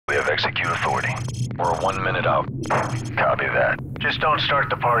execute authority. We're 1 minute out. Copy that. Just don't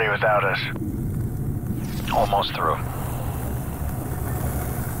start the party without us. Almost through.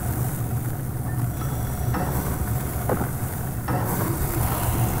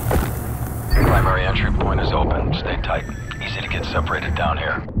 Primary entry point is open. Stay tight. Easy to get separated down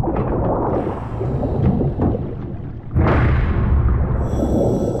here.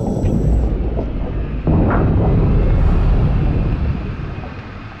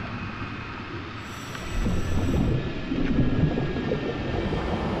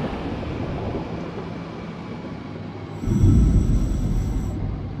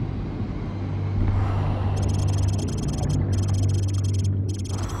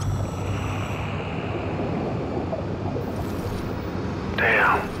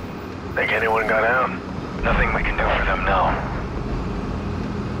 Damn. Think anyone got out? Nothing we can do for them now.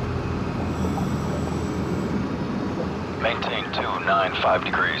 Maintain 295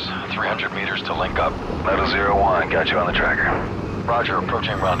 degrees. 300 meters to link up. Metal 01, got you on the tracker. Roger,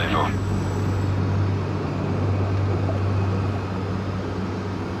 approaching rendezvous.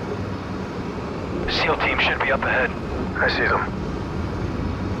 SEAL team should be up ahead. I see them.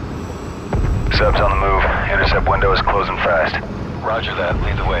 Sub's on the move. Intercept window is closing fast. Roger that.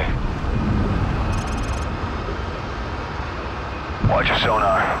 Lead the way. Watch your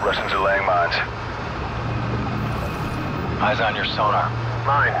sonar. Russians are laying mines. Eyes on your sonar.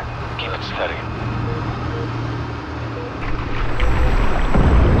 Mine. Keep it steady.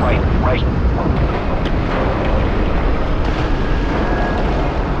 Right.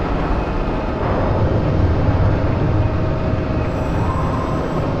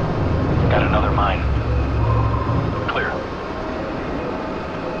 Got another mine. Clear.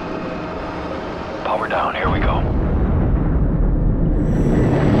 Power down. Here we go.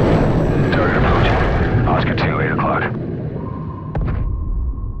 Target approaching. Oscar 2, 8 o'clock.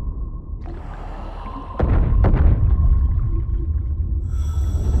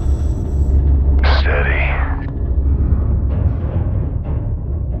 Steady.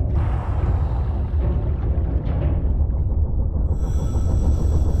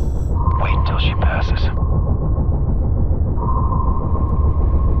 Wait till she passes.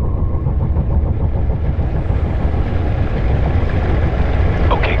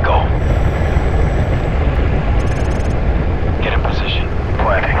 Okay, go. Get in position.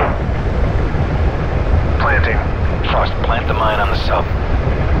 Planting. Frost, plant the mine on the sub.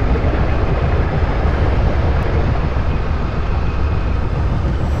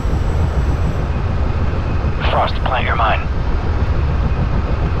 Frost, plant your mine.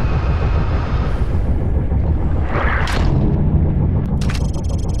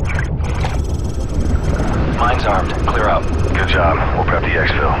 Mine's armed. Clear out. Good job. We'll prep the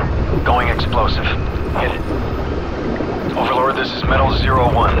exfil. Going explosive. Hit it. Overlord, this is Metal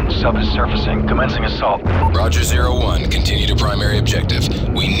 01. Sub is surfacing. Commencing assault. Roger 01. Continue to primary objective.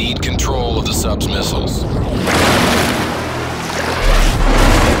 We need control of the sub's missiles.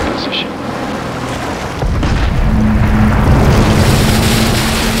 Position.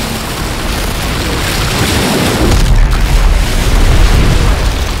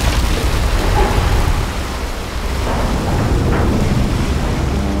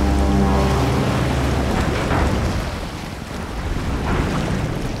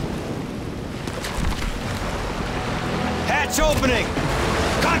 Hatch opening!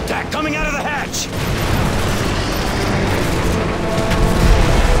 Contact coming out of the hatch!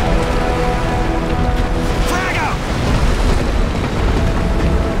 Frag out!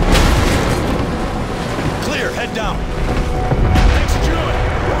 Clear, head down. Deck's secured.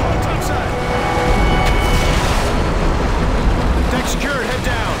 We're on topside. Deck secured, head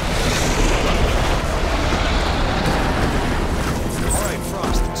down. All right,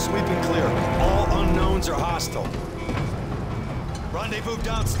 Frost, sweeping clear. All unknowns are hostile. Rendezvous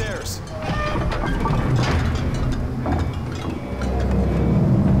downstairs.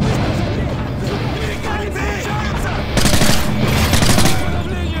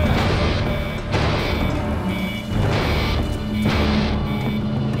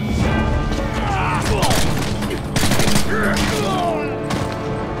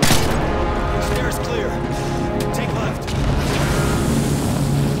 Stairs clear. Take left.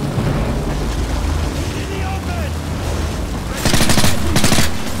 In the open!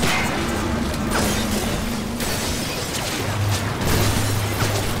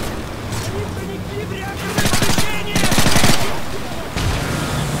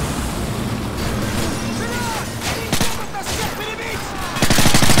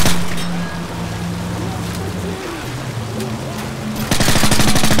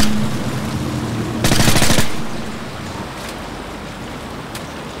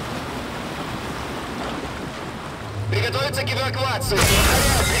 Приготовиться к эвакуации.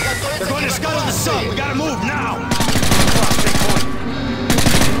 They're going to scuttle the sub. We gotta move now.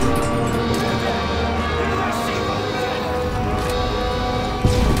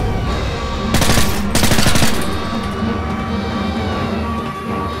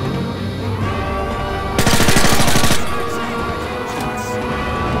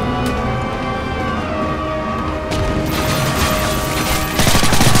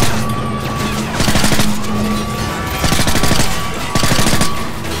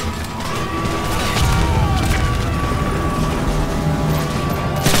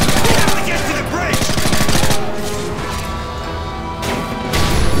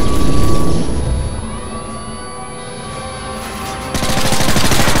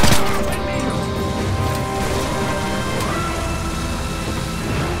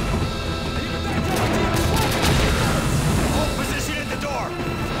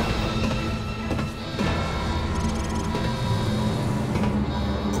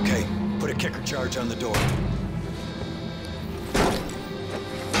 Kicker charge on the door.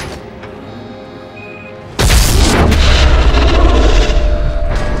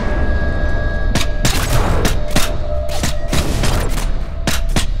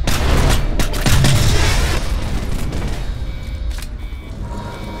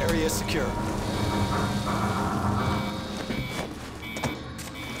 Area secure.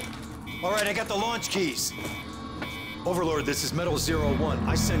 All right, I got the launch keys. Overlord, this is Metal 01.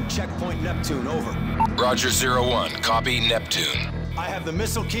 I send checkpoint Neptune, over. Roger 01, copy Neptune. I have the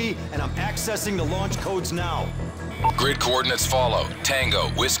missile key, and I'm accessing the launch codes now. Grid coordinates follow. Tango,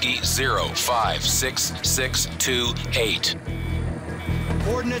 Whiskey 056628.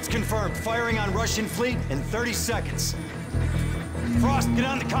 Coordinates confirmed. Firing on Russian fleet in 30 seconds. Frost, get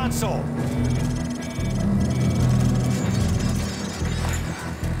on the console.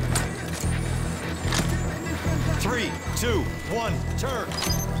 Three, two, one, turn.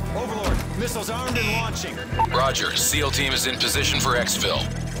 Overlord, missiles armed and launching. Roger, SEAL team is in position for exfil.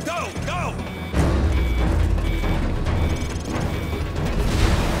 Go, go!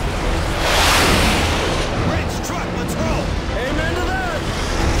 Bridge, truck, let's roll. Amen to that.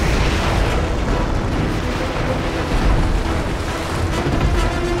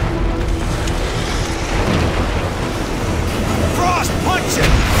 Frost, punch it!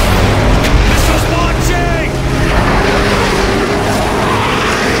 Missiles launching!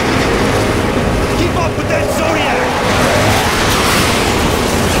 Keep up with that Zodiac!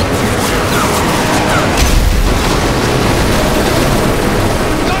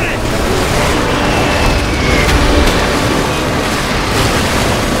 Got it!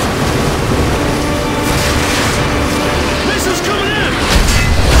 Missiles coming in!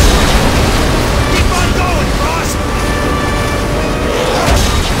 Keep on going, Frost!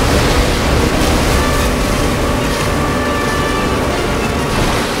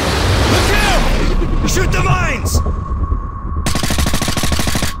 Look out! Shoot the mines!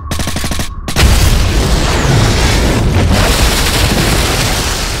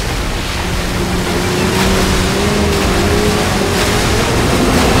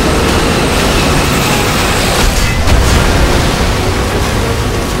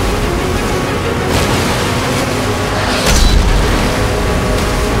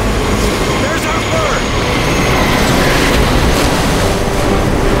 There's our bird!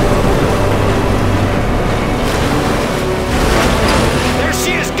 There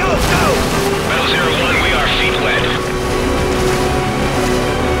she is! Go, go! Metal 01, we are feet wet.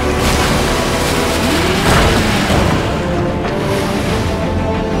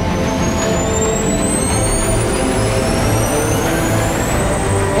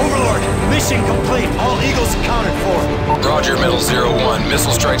 Overlord, mission complete. All Eagles accounted for. Roger, Metal 01,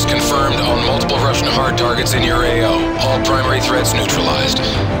 missile strikes confirmed on multiple Russian hard targets in your AO. All primary threats neutralized.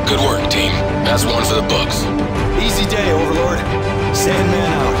 Good work, team. That's one for the books. Easy day, Overlord.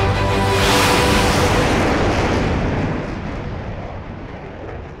 Sandman out.